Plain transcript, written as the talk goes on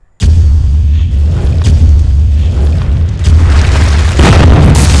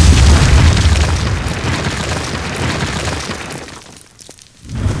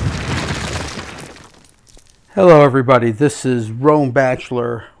Hello everybody, this is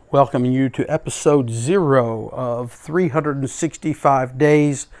Batchelor welcoming you to episode 0 of 365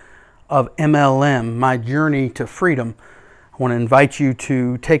 Days of MLM, my journey to freedom. I want to invite you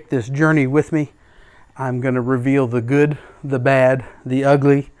to take this journey with me. I'm going to reveal the good, the bad, the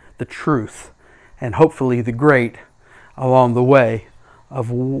ugly, the truth, and hopefully the great along the way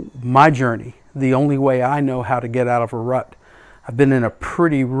of my journey, the only way I know how to get out of a rut. I've been in a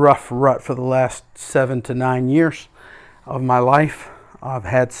pretty rough rut for the last 7 to 9 years of my life. I've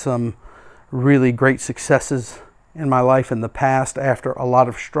had some really great successes in my life in the past after a lot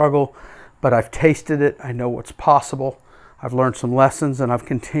of struggle, but I've tasted it. I know what's possible. I've learned some lessons and I've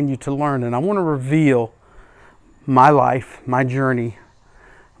continued to learn. And I want to reveal my life, my journey,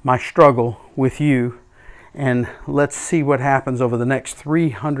 my struggle with you. And let's see what happens over the next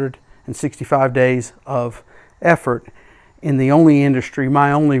 365 days of effort in the only industry,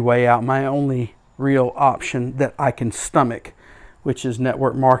 my only way out, my only real option that I can stomach, which is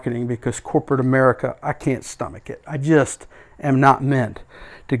network marketing, because corporate America, I can't stomach it. I just am not meant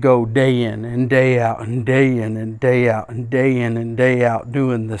to go day in and day out and day in and day out and day in and day out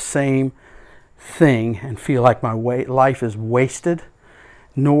doing the same thing and feel like my life is wasted,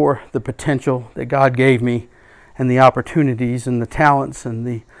 nor the potential that God gave me and the opportunities and the talents and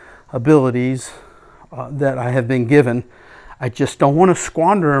the abilities that I have been given. I just don't want to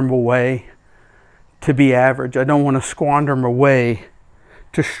squander them away to be average. I don't want to squander them away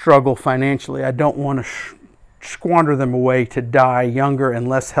to struggle financially. I don't want to squander them away to die younger and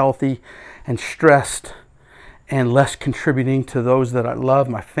less healthy and stressed and less contributing to those that I love,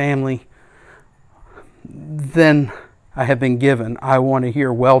 my family, than I have been given. I want to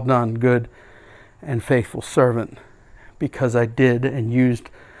hear, "Well done, good and faithful servant," because I did and used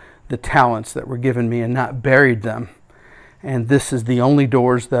the talents that were given me and not buried them. And this is the only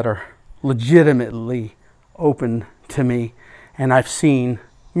doors that are legitimately open to me. And I've seen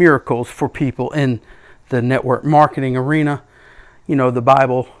miracles for people in the network marketing arena. You know, the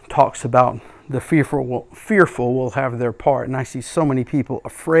Bible talks about the fearful will have their part. And I see so many people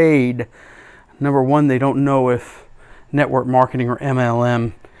afraid. Number one, they don't know if network marketing or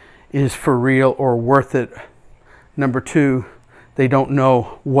MLM is for real or worth it. Number two, they don't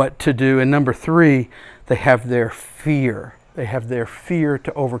know what to do. And number three, they have their fear. They have their fear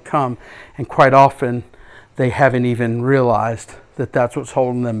to overcome. And quite often, they haven't even realized that that's what's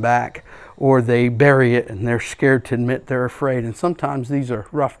holding them back. Or they bury it and they're scared to admit they're afraid. And sometimes these are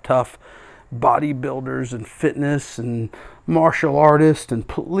rough, tough bodybuilders and fitness and martial artists and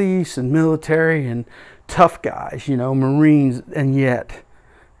police and military and tough guys, you know, Marines. And yet,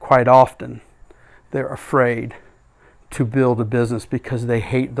 quite often, they're afraid to build a business because they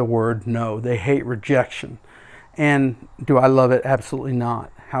hate the word no. They hate rejection. And do I love it? Absolutely not.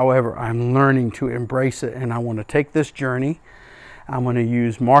 However, I'm learning to embrace it, and I want to take this journey. I'm going to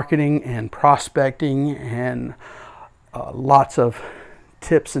use marketing and prospecting and lots of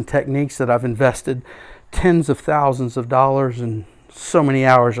tips and techniques that I've invested tens of thousands of dollars and so many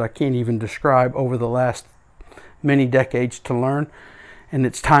hours I can't even describe over the last many decades to learn. And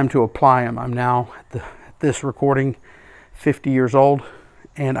it's time to apply them. I'm now at this recording 50 years old,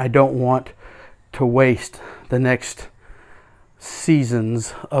 and I don't want to waste the next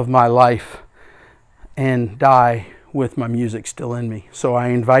seasons of my life and die with my music still in me. So I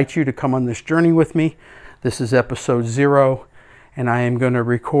invite you to come on this journey with me. This is episode 0, and I am going to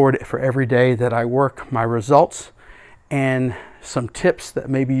record for every day that I work my results and some tips that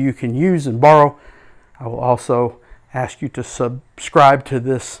maybe you can use and borrow. I will also ask you to subscribe to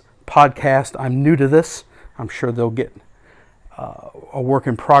this podcast. I'm new to this. I'm sure they'll get a work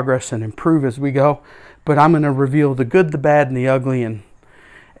in progress and improve as we go. But I'm going to reveal the good, the bad, and the ugly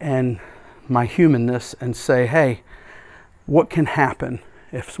and my humanness and say, hey, what can happen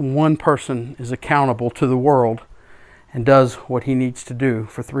if one person is accountable to the world and does what he needs to do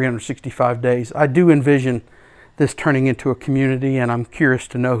for 365 days? I do envision this turning into a community, and I'm curious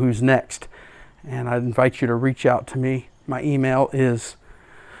to know who's next. And I invite you to reach out to me. My email is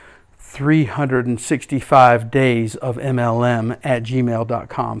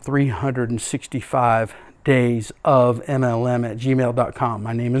 365daysofmlm@gmail.com. 365daysofmlm@gmail.com.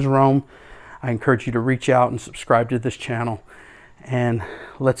 My name is Rome. I encourage you to reach out and subscribe to this channel. And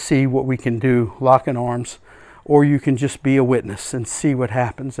let's see what we can do, lock in arms. Or you can just be a witness and see what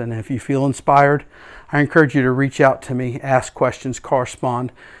happens. And if you feel inspired, I encourage you to reach out to me, ask questions,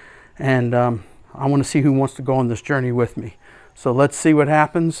 correspond. And I want to see who wants to go on this journey with me. So let's see what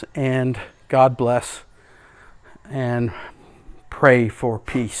happens, and God bless, and pray for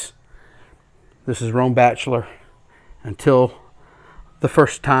peace. This is Batchelor. Until the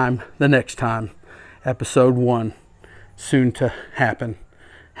next time, episode 1, soon to happen.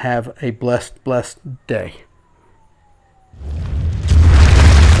 Have a blessed day.